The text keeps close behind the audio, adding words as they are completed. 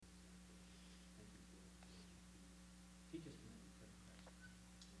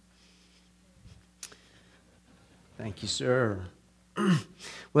Thank you, sir.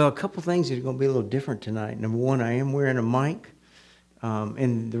 Well, a couple things that are going to be a little different tonight. Number one, I am wearing a mic,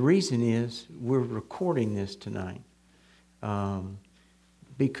 and the reason is we're recording this tonight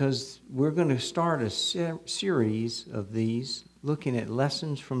because we're going to start a series of these looking at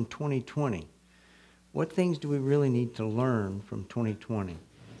lessons from 2020. What things do we really need to learn from 2020?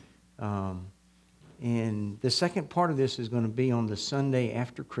 And the second part of this is going to be on the Sunday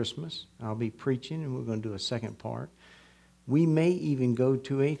after Christmas. I'll be preaching, and we're going to do a second part. We may even go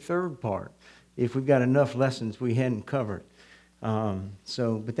to a third part if we've got enough lessons we hadn't covered.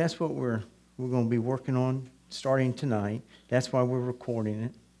 But that's what we're going to be working on starting tonight. That's why we're recording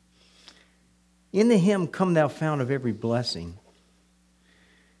it. In the hymn, "Come Thou Fount of Every Blessing,"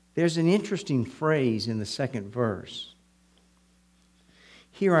 there's an interesting phrase in the second verse.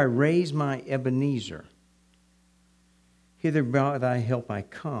 "Here I raise my Ebenezer. Hither by thy help I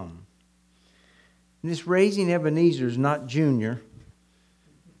come." And this raising Ebenezer is not Junior.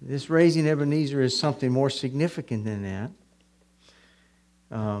 This raising Ebenezer is something more significant than that.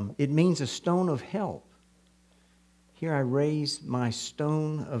 It means a stone of help. Here I raise my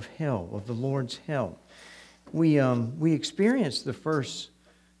stone of help, of the Lord's help. We experienced the first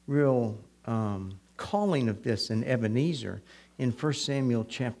real calling of this in Ebenezer in 1 Samuel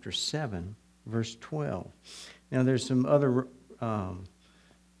chapter 7, verse 12. Now there's some other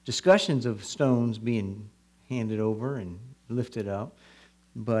discussions of stones being handed over and lifted up,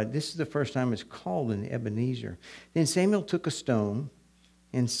 but this is the first time it's called an Ebenezer. Then Samuel took a stone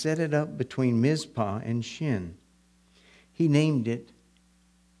and set it up between Mizpah and Shin. He named it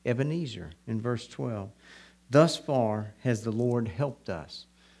Ebenezer in verse 12. Thus far has the Lord helped us.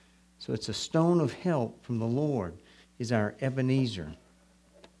 So it's a stone of help from the Lord is our Ebenezer.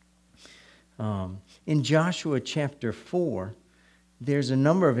 In Joshua chapter 4, there's a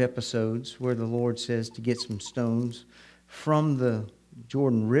number of episodes where the Lord says to get some stones from the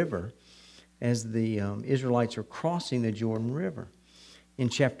Jordan River as the Israelites are crossing the Jordan River. In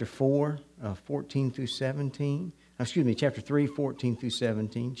chapter 4, 14 through 17, chapter 3, 14 through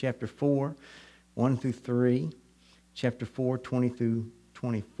 17, chapter 4, 1 through 3, chapter 4, 20 through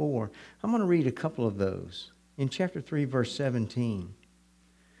 24. I'm going to read a couple of those. In chapter 3, verse 17,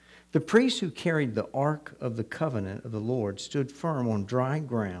 "The priests who carried the ark of the covenant of the Lord stood firm on dry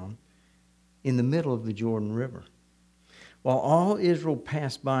ground in the middle of the Jordan River, while all Israel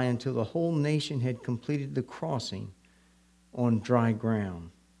passed by until the whole nation had completed the crossing on dry ground."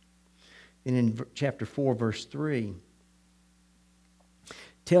 And in chapter 4, verse 3,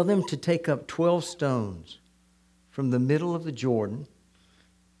 "Tell them to take up 12 stones from the middle of the Jordan,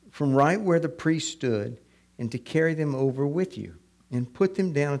 from right where the priest stood, and to carry them over with you, and put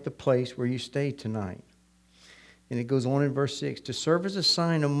them down at the place where you stay tonight." And it goes on in verse 6, "To serve as a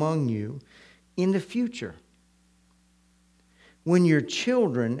sign among you in the future. When your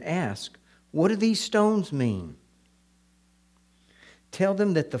children ask, 'What do these stones mean?' tell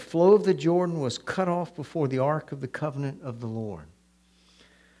them that the flow of the Jordan was cut off before the ark of the covenant of the Lord."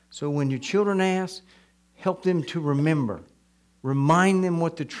 So when your children ask, help them to remember. Remind them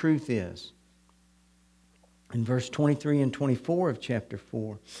what the truth is. In verse 23 and 24 of chapter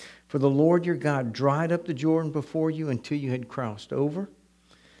 4, "For the Lord your God dried up the Jordan before you until you had crossed over.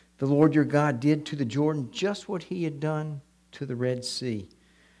 The Lord your God did to the Jordan just what he had done to the Red Sea,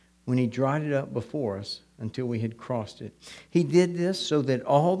 when he dried it up before us until we had crossed it. He did this so that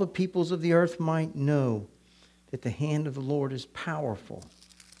all the peoples of the earth might know that the hand of the Lord is powerful,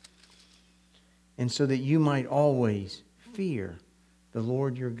 and so that you might always fear the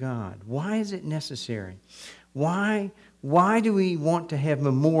Lord your God." Why is it necessary? Why do we want to have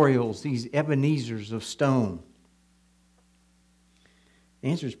memorials, these Ebenezers of stone? The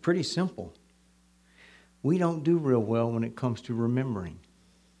answer is pretty simple. We don't do real well when it comes to remembering.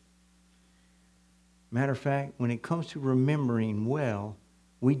 Matter of fact, when it comes to remembering well,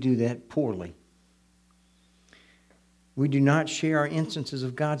 we do that poorly. We do not share our instances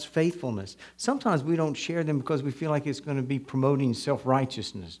of God's faithfulness. Sometimes we don't share them because we feel like it's going to be promoting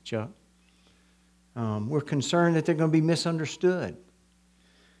self-righteousness, Chuck. We're concerned that they're going to be misunderstood.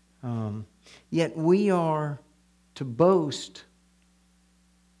 Yet we are to boast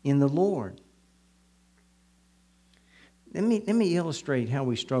in the Lord. Let me illustrate how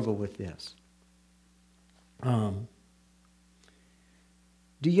we struggle with this. Do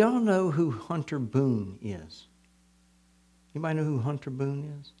y'all know who Hunter Boone is? Anybody know who Hunter Boone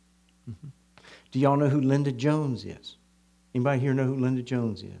is? Mm-hmm. Do y'all know who Linda Jones is? Anybody here know who Linda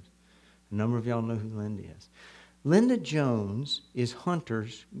Jones is? A number of y'all know who Linda is. Linda Jones is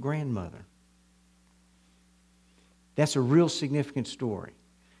Hunter's grandmother. That's a real significant story.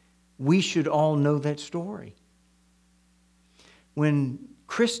 We should all know that story. When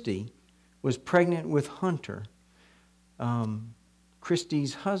Christy was pregnant with Hunter,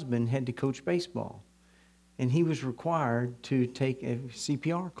 Christy's husband had to coach baseball, and he was required to take a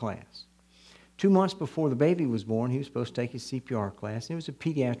CPR class. 2 months before the baby was born, he was supposed to take his CPR class. It was a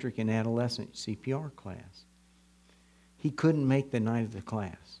pediatric and adolescent CPR class. He couldn't make the night of the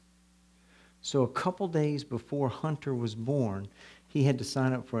class. So a couple days before Hunter was born, he had to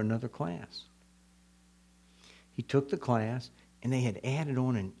sign up for another class. He took the class, and they had added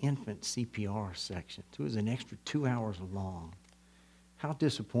on an infant CPR section. So it was an extra 2 hours long. How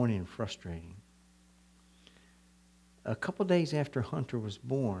disappointing and frustrating. A couple days after Hunter was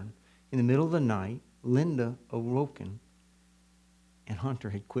born, in the middle of the night, Linda awoken, and Hunter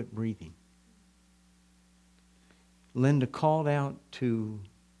had quit breathing. Linda called out to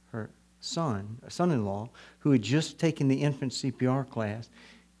her son-in-law, who had just taken the infant CPR class.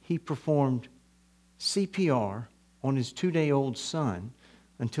 He performed CPR on his 2-day-old son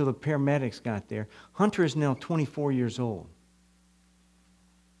until the paramedics got there. Hunter is now 24 years old.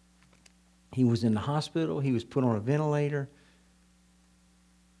 He was in the hospital. He was put on a ventilator.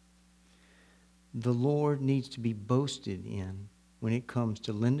 The Lord needs to be boasted in when it comes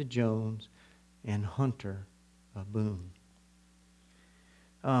to Linda Jones and Hunter Boone.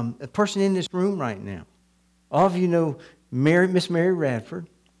 A person in this room right now, all of you know Miss Mary Radford.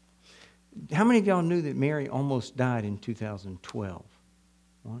 How many of y'all knew that Mary almost died in 2012?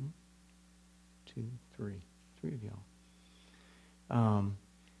 1, 2, 3. 3 of y'all.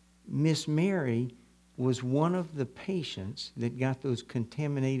 Miss Mary was one of the patients that got those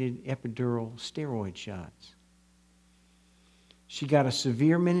contaminated epidural steroid shots. She got a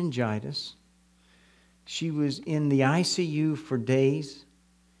severe meningitis. She was in the ICU for days,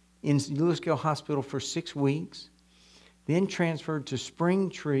 in Lewisville Hospital for 6 weeks, then transferred to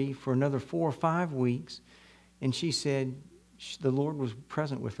Springtree for another 4 or 5 weeks, and she said the Lord was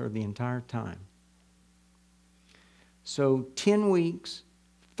present with her the entire time. So 10 weeks,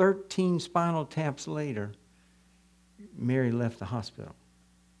 13 spinal taps later, Mary left the hospital.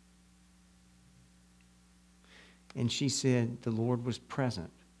 And she said, the Lord was present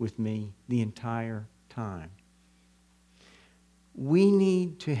with me the entire time. We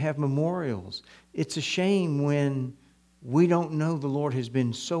need to have memorials. It's a shame when we don't know the Lord has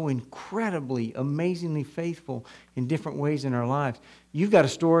been so incredibly, amazingly faithful in different ways in our lives. You've got a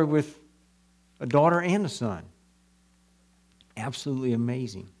story with a daughter and a son. Absolutely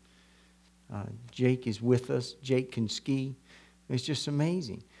amazing. Jake is with us. Jake can ski. It's just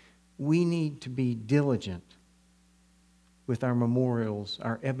amazing. We need to be diligent with our memorials,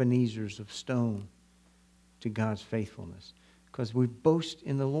 our Ebenezers of stone to God's faithfulness, because we boast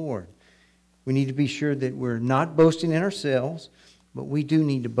in the Lord. We need to be sure that we're not boasting in ourselves, but we do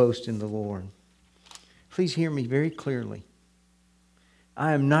need to boast in the Lord. Please hear me very clearly.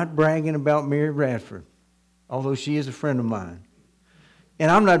 I am not bragging about Mary Radford, although she is a friend of mine. And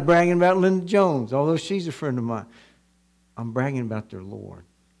I'm not bragging about Linda Jones, although she's a friend of mine. I'm bragging about their Lord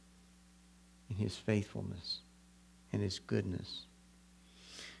and His faithfulness and His goodness.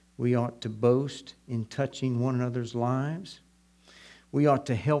 We ought to boast in touching one another's lives. We ought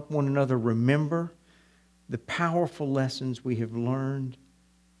to help one another remember the powerful lessons we have learned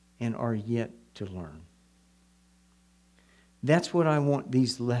and are yet to learn. That's what I want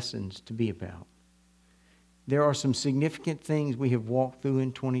these lessons to be about. There are some significant things we have walked through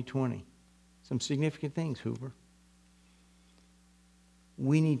in 2020. Some significant things, Hoover.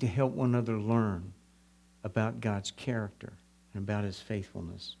 We need to help one another learn about God's character and about His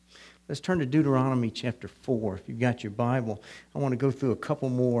faithfulness. Let's turn to Deuteronomy chapter 4. If you've got your Bible, I want to go through a couple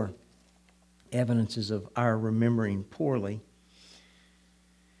more evidences of our remembering poorly.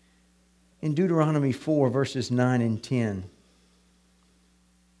 In Deuteronomy 4, verses 9 and 10,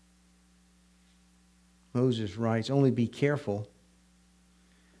 Moses writes, "Only be careful.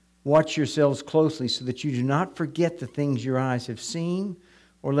 Watch yourselves closely so that you do not forget the things your eyes have seen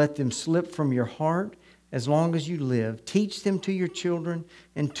or let them slip from your heart as long as you live. Teach them to your children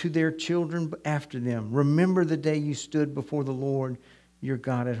and to their children after them. Remember the day you stood before the Lord your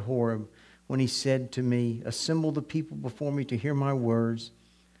God at Horeb when He said to me, 'Assemble the people before me to hear my words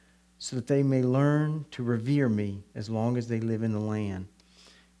so that they may learn to revere me as long as they live in the land.'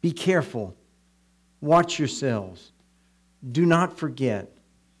 Be careful. Watch yourselves. Do not forget.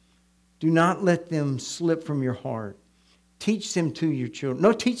 Do not let them slip from your heart. Teach them to your children.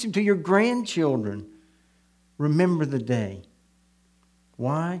 No, teach them to your grandchildren. Remember the day."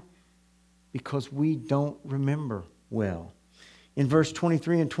 Why? Because we don't remember well. In verse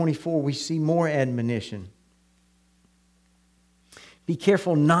 23 and 24, we see more admonition. Be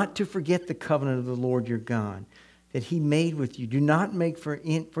careful not to forget the covenant of the Lord your God, that He made with you. Do not make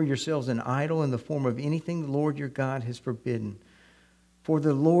for yourselves an idol in the form of anything the Lord your God has forbidden. For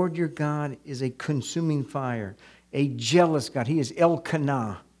the Lord your God is a consuming fire, a jealous God. He is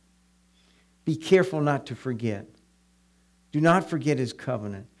Elkanah. Be careful not to forget. Do not forget His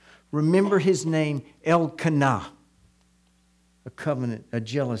covenant. Remember His name, Elkanah, a covenant, a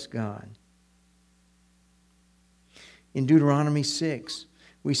jealous God. In Deuteronomy 6,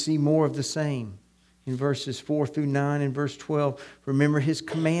 we see more of the same. In verses 4 through 9 and verse 12, remember His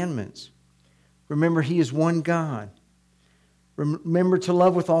commandments. Remember He is one God. Remember to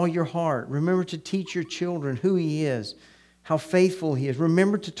love with all your heart. Remember to teach your children who He is, how faithful He is.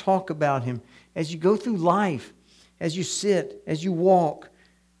 Remember to talk about Him as you go through life, as you sit, as you walk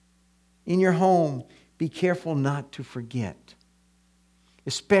in your home. Be careful not to forget.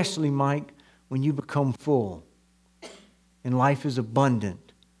 Especially, Mike, when you become full and life is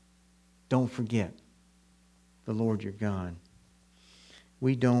abundant. Don't forget the Lord your God.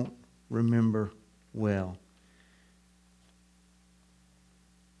 We don't remember well.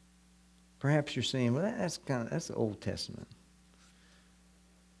 Perhaps you're saying, well, that's the Old Testament.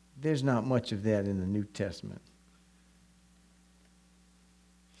 There's not much of that in the New Testament.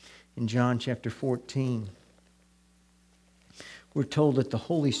 In John chapter 14, we're told that the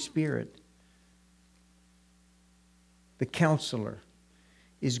Holy Spirit, the Counselor,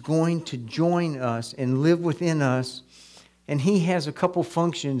 is going to join us and live within us. And He has a couple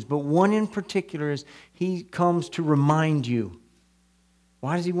functions, but one in particular is He comes to remind you.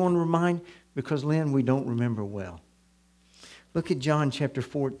 Why does He want to remind? Because, Lynn, we don't remember well. Look at John chapter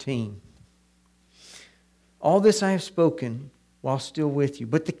 14. All this I have spoken while still with you,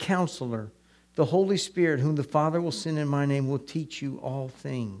 but the Counselor, the Holy Spirit, whom the Father will send in my name, will teach you all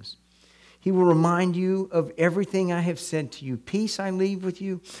things. He will remind you of everything I have said to you. Peace I leave with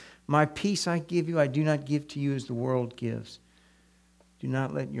you. My peace I give you. I do not give to you as the world gives. Do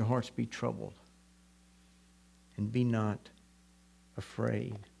not let your hearts be troubled. And be not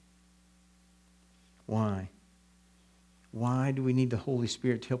afraid. Why? Why do we need the Holy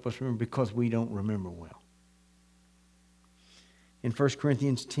Spirit to help us remember? Because we don't remember well. In 1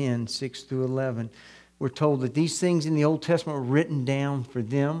 Corinthians 10, 6 through 11, we're told that these things in the Old Testament were written down for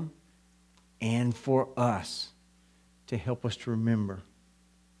them and for us to help us to remember.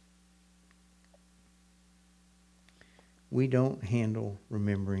 We don't handle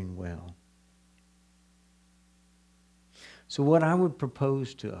remembering well. So what I would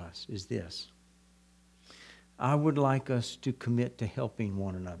propose to us is this. I would like us to commit to helping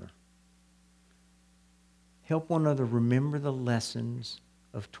one another. Help one another remember the lessons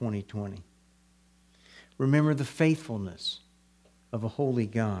of 2020. Remember the faithfulness of a holy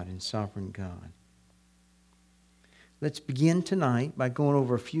God and sovereign God. Let's begin tonight by going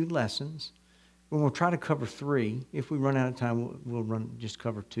over a few lessons. We'll try to cover 3. If we run out of time, we'll just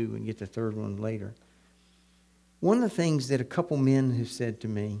cover 2 and get the third one later. One of the things that a couple men have said to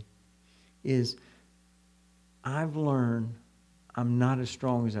me is, I've learned I'm not as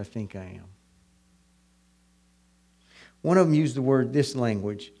strong as I think I am. One of them used this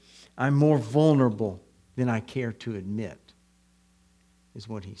language, I'm more vulnerable than I care to admit, is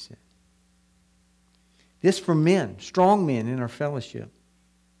what he said. This from men, strong men in our fellowship.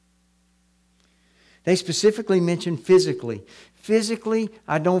 They specifically mentioned physically. Physically,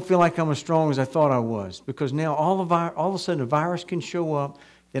 I don't feel like I'm as strong as I thought I was, because now all of a sudden a virus can show up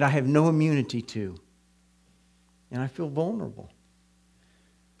that I have no immunity to. And I feel vulnerable.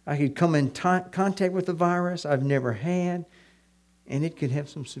 I could come in contact with the virus I've never had, and it could have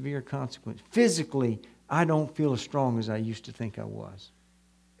some severe consequences. Physically, I don't feel as strong as I used to think I was.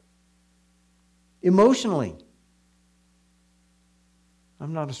 Emotionally,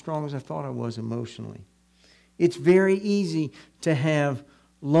 I'm not as strong as I thought I was emotionally. It's very easy to have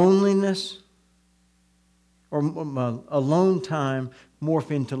loneliness or alone time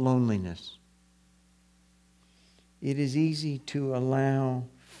morph into loneliness. It is easy to allow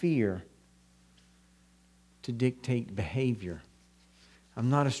fear to dictate behavior. I'm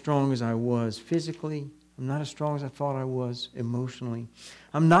not as strong as I was physically. I'm not as strong as I thought I was emotionally.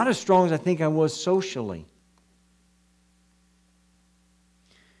 I'm not as strong as I think I was socially.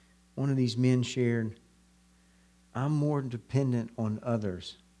 One of these men shared, I'm more dependent on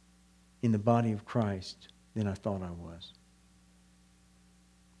others in the body of Christ than I thought I was.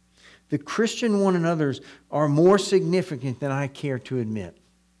 The Christian one another's are more significant than I care to admit.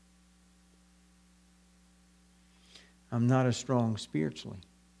 I'm not as strong spiritually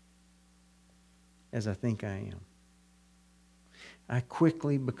as I think I am. I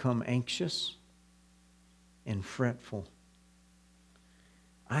quickly become anxious and fretful.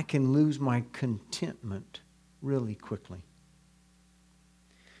 I can lose my contentment really quickly.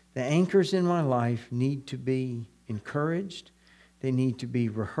 The anchors in my life need to be encouraged, they need to be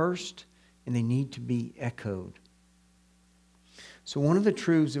rehearsed, and they need to be echoed. So one of the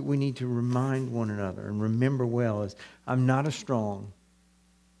truths that we need to remind one another and remember well is, I'm not as strong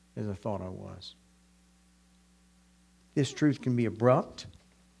as I thought I was. This truth can be abrupt.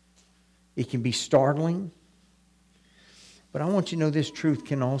 It can be startling. But I want you to know this truth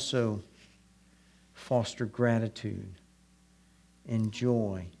can also foster gratitude and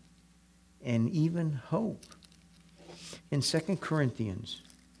joy and even hope. In 2 Corinthians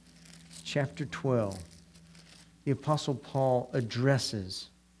chapter 12, the Apostle Paul addresses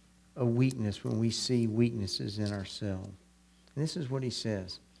a weakness when we see weaknesses in ourselves. And this is what he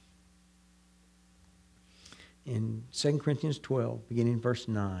says. In 2 Corinthians 12, beginning in verse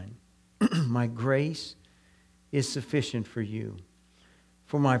 9, my grace is sufficient for you,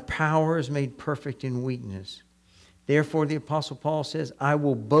 for my power is made perfect in weakness. Therefore, the Apostle Paul says, I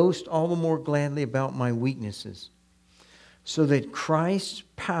will boast all the more gladly about my weaknesses, so that Christ's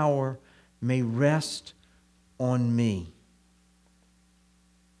power may rest on me.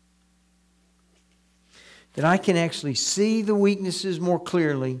 That I can actually see the weaknesses more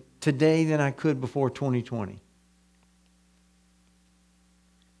clearly today than I could before 2020.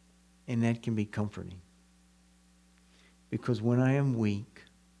 And that can be comforting. Because when I am weak,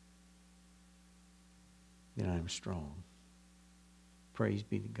 then I am strong. Praise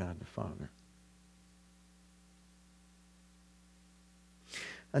be to God the Father.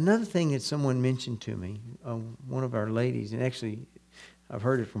 Another thing that someone mentioned to me, one of our ladies, and actually I've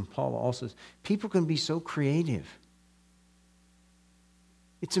heard it from Paula also, is people can be so creative.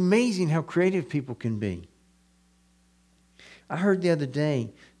 It's amazing how creative people can be. I heard the other day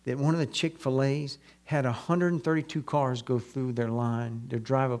that one of the Chick-fil-A's had 132 cars go through their line, their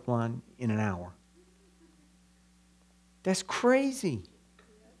drive-up line, in an hour. That's crazy.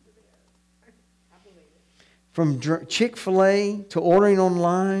 From Chick-fil-A to ordering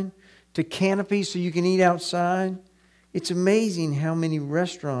online to Canopy so you can eat outside. It's amazing how many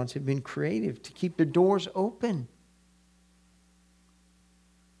restaurants have been creative to keep their doors open.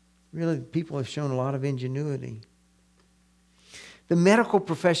 Really, people have shown a lot of ingenuity. The medical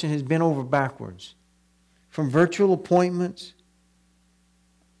profession has bent over backwards. From virtual appointments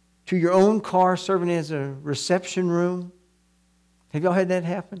to your own car serving as a reception room. Have y'all had that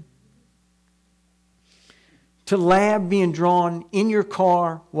happen? To lab being drawn in your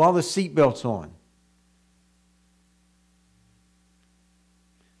car while the seatbelt's on.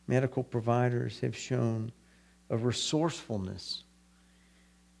 Medical providers have shown a resourcefulness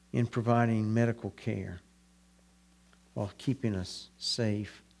in providing medical care while keeping us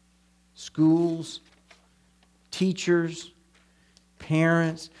safe. Schools, teachers,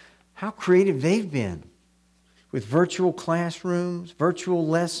 parents, how creative they've been with virtual classrooms, virtual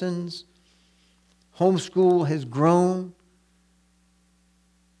lessons. Homeschool has grown.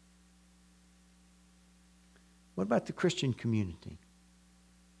 What about the Christian community?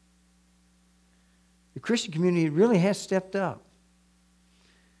 The Christian community really has stepped up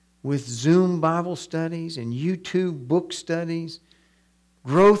with Zoom Bible studies and YouTube book studies,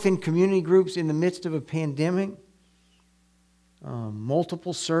 growth in community groups in the midst of a pandemic,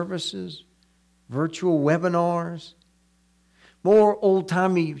 multiple services, virtual webinars, more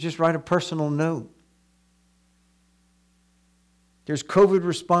old-timey, just write a personal note. There's COVID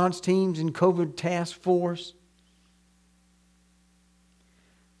response teams and COVID task force.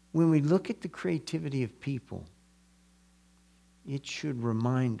 When we look at the creativity of people, it should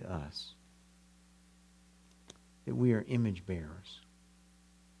remind us that we are image bearers.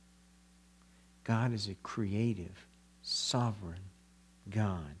 God is a creative, sovereign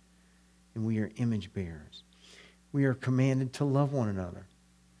God, and we are image bearers. We are commanded to love one another.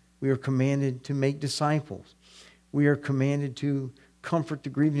 We are commanded to make disciples. We are commanded to comfort the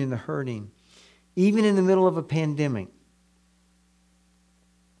grieving and the hurting, even in the middle of a pandemic.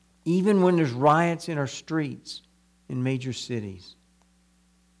 Even when there's riots in our streets in major cities.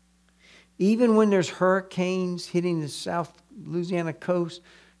 Even when there's hurricanes hitting the South Louisiana coast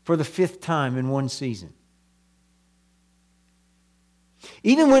for the 5th time in one season.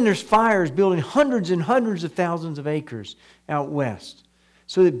 Even when there's fires building hundreds and hundreds of thousands of acres out west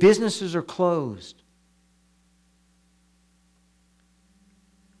so that businesses are closed.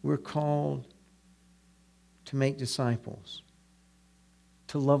 We're called to make disciples,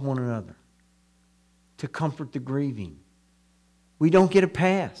 to love one another, to comfort the grieving. We don't get a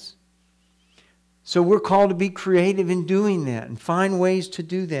pass. So we're called to be creative in doing that and find ways to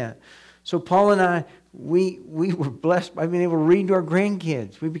do that. So Paul and I, we were blessed by being able to read to our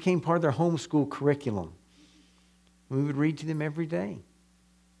grandkids. We became part of their homeschool curriculum. We would read to them every day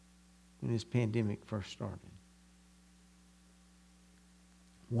when this pandemic first started.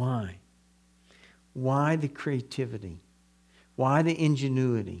 Why? Why the creativity? Why the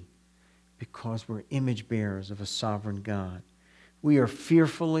ingenuity? Because we're image bearers of a sovereign God. We are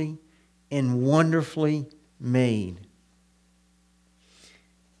fearfully and wonderfully made.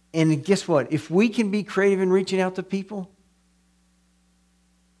 And guess what? If we can be creative in reaching out to people,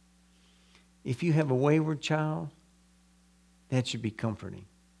 if you have a wayward child, that should be comforting.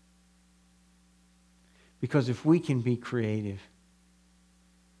 Because if we can be creative,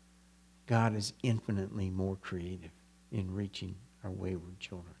 God is infinitely more creative in reaching our wayward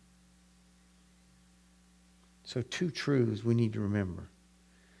children. So 2 truths we need to remember.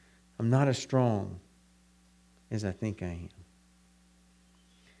 I'm not as strong as I think I am.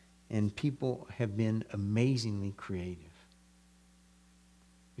 And people have been amazingly creative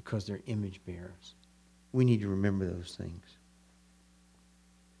because they're image bearers. We need to remember those things.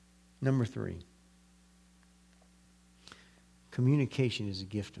 Number 3, communication is a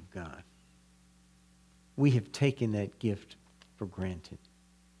gift of God. We have taken that gift for granted.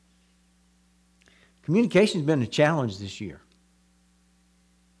 Communication has been a challenge this year.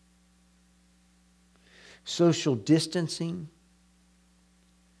 Social distancing.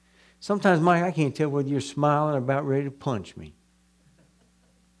 Sometimes, Mike, I can't tell whether you're smiling or about ready to punch me.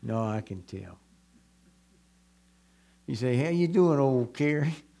 No, I can tell. You say, how you doing, old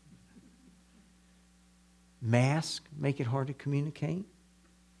Carrie? Masks make it hard to communicate.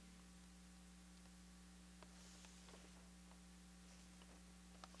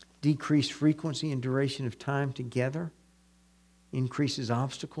 Decreased frequency and duration of time together increases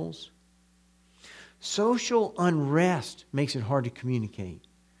obstacles. Social unrest makes it hard to communicate.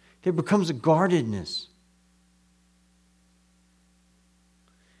 There becomes a guardedness.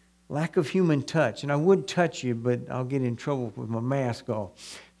 Lack of human touch. And I would touch you, but I'll get in trouble with my mask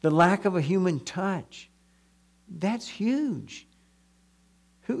off. The lack of a human touch. That's huge.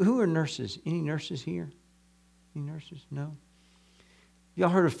 Who are nurses? Any nurses here? Any nurses? No? Y'all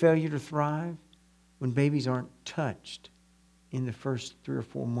heard of failure to thrive? When babies aren't touched in the first 3 or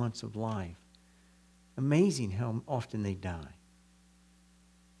 4 months of life. Amazing how often they die.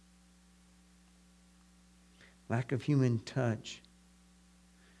 Lack of human touch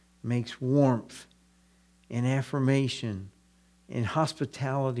makes warmth and affirmation and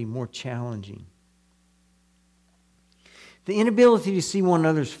hospitality more challenging. The inability to see one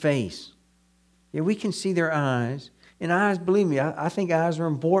another's face. Yeah, we can see their eyes. And eyes, believe me, I think eyes are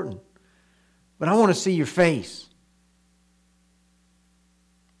important. But I want to see your face.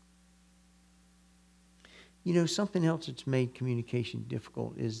 You know, something else that's made communication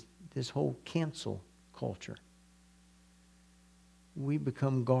difficult is this whole cancel culture. We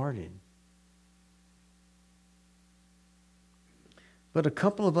become guarded. But a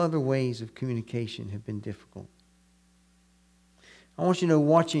couple of other ways of communication have been difficult. I want you to know,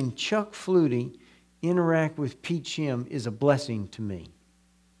 watching Chuck Flutie interact with Pete Shim is a blessing to me.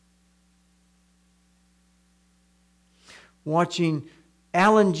 Watching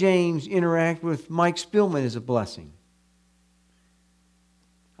Alan James interact with Mike Spillman is a blessing.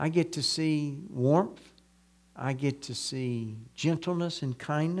 I get to see warmth. I get to see gentleness and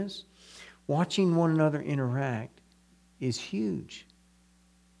kindness. Watching one another interact is huge.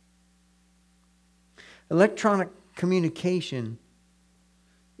 Electronic communication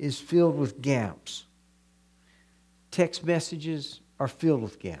is filled with gaps. Text messages are filled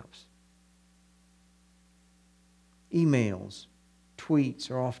with gaps. Emails, tweets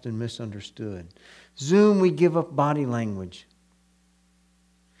are often misunderstood. Zoom, we give up body language.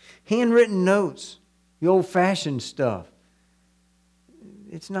 Handwritten notes, the old-fashioned stuff.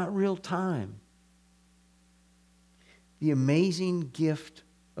 It's not real time. The amazing gift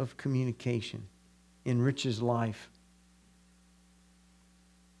of communication enriches life.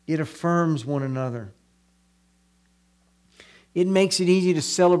 It affirms one another. It makes it easy to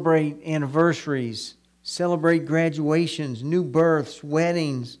celebrate anniversaries, celebrate graduations, new births,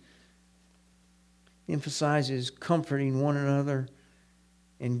 weddings. It emphasizes comforting one another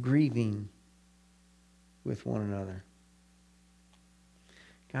and grieving with one another.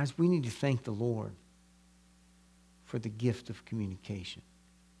 Guys, we need to thank the Lord for the gift of communication.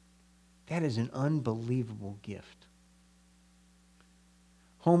 That is an unbelievable gift.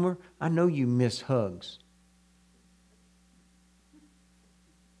 Homer, I know you miss hugs.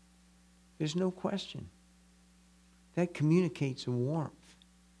 There's no question. That communicates a warmth.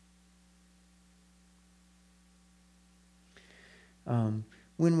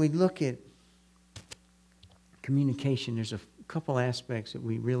 When we look at communication, there's a couple aspects that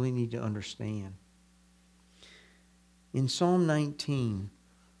we really need to understand. In Psalm 19,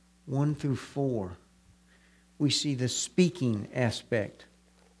 1 through 4, we see the speaking aspect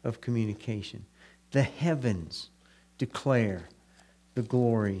of communication. The heavens declare the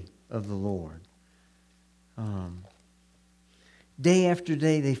glory of the Lord. Day after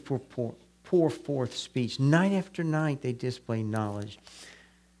day they pour forth speech. Night after night they display knowledge.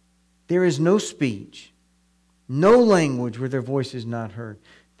 There is no speech, no language where their voice is not heard.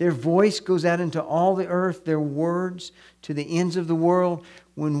 Their voice goes out into all the earth, their words to the ends of the world.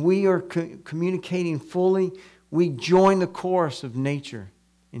 When we are communicating fully, we join the chorus of nature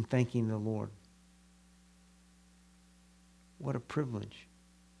in thanking the Lord. What a privilege.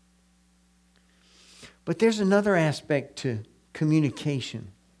 But there's another aspect to communication.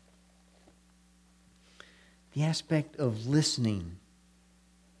 The aspect of listening.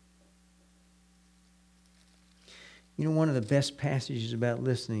 You know, one of the best passages about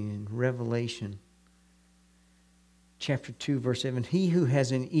listening in Revelation chapter 2, verse 7. He who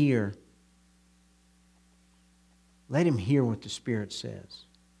has an ear, let him hear what the Spirit says.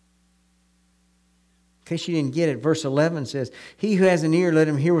 In case you didn't get it, verse 11 says, he who has an ear, let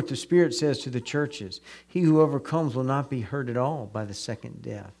him hear what the Spirit says to the churches. He who overcomes will not be hurt at all by the second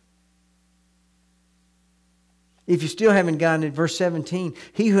death. If you still haven't gotten it, verse 17,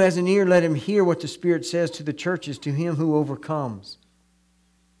 he who has an ear, let him hear what the Spirit says to the churches. To him who overcomes,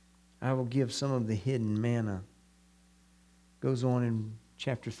 I will give some of the hidden manna. Goes on in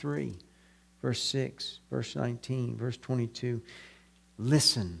chapter 3, verse 6, verse 19, verse 22.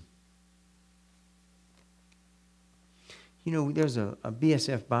 Listen. You know, there's a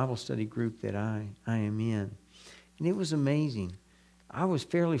BSF Bible study group that I am in. And it was amazing. I was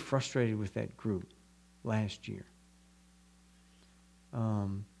fairly frustrated with that group last year.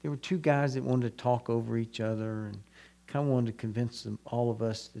 There were two guys that wanted to talk over each other and kind of wanted to convince all of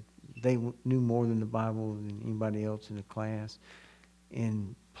us that they knew more than the Bible than anybody else in the class.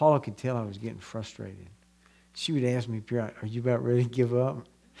 And Paula could tell I was getting frustrated. She would ask me, are you about ready to give up?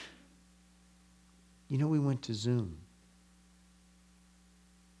 You know, we went to Zoom.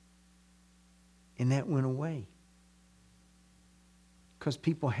 And that went away. Because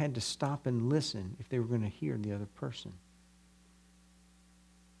people had to stop and listen if they were going to hear the other person.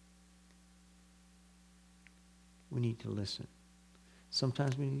 We need to listen.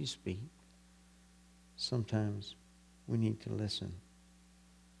 Sometimes we need to speak. Sometimes we need to listen.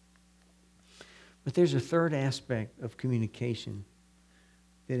 But there's a third aspect of communication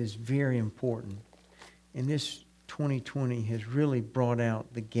that is very important. And this 2020 has really brought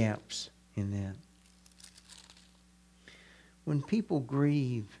out the gaps in that. When people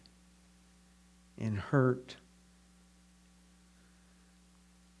grieve and hurt,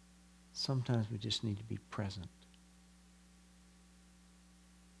 sometimes we just need to be present.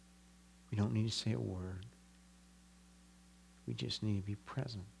 We don't need to say a word. We just need to be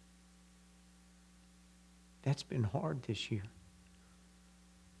present. That's been hard this year.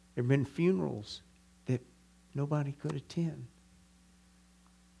 There have been funerals that nobody could attend.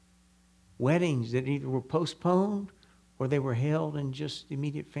 Weddings that either were postponed or they were held and just the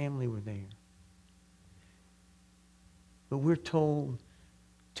immediate family were there. But we're told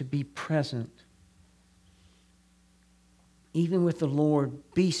to be present. Even with the Lord,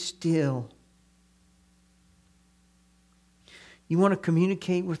 be still. You want to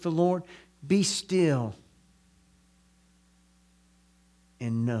communicate with the Lord? Be still.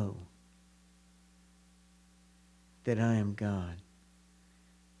 And know that I am God.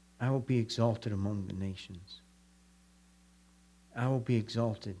 I will be exalted among the nations. I will be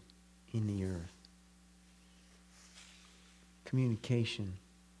exalted in the earth. Communication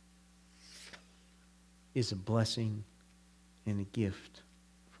is a blessing and a gift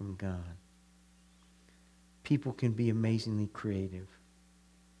from God. People can be amazingly creative.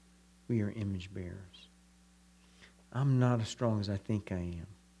 We are image bearers. I'm not as strong as I think I am.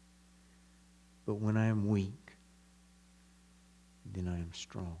 But when I am weak, then I am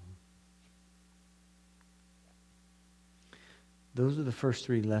strong. Those are the first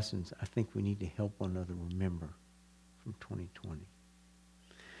three lessons I think we need to help one another remember from 2020.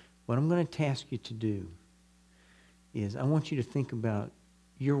 What I'm going to task you to do is I want you to think about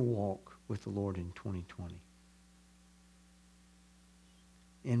your walk with the Lord in 2020.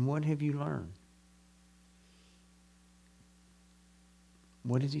 And what have you learned?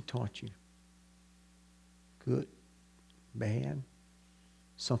 What has He taught you? Good? Bad?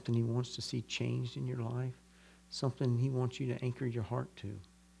 Something He wants to see changed in your life? Something He wants you to anchor your heart to?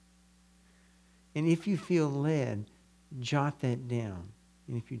 And if you feel led, jot that down.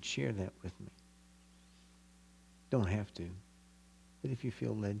 And if you'd share that with me. Don't have to. But if you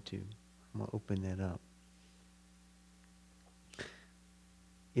feel led to, I'm going to open that up.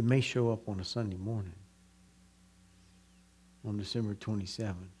 It may show up on a Sunday morning, on December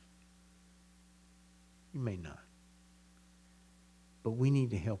 27th. You may not. But we need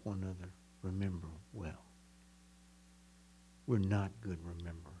to help one another remember well. We're not good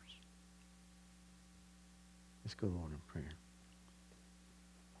rememberers. Let's go, Lord, in prayer.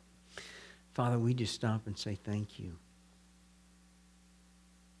 Father, we just stop and say thank you.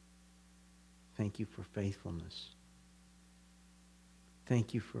 Thank you for faithfulness.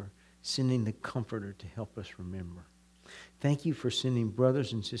 Thank you for sending the Comforter to help us remember. Thank you for sending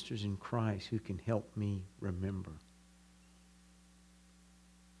brothers and sisters in Christ who can help me remember.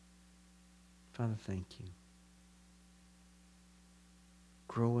 Father, thank you.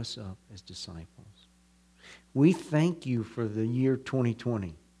 Grow us up as disciples. We thank you for the year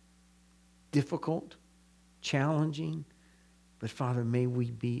 2020. Difficult, challenging, but Father, may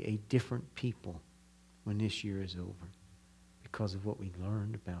we be a different people when this year is over because of what we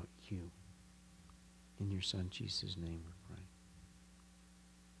learned about you. In your Son, Jesus' name we pray.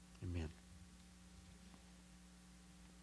 Amen.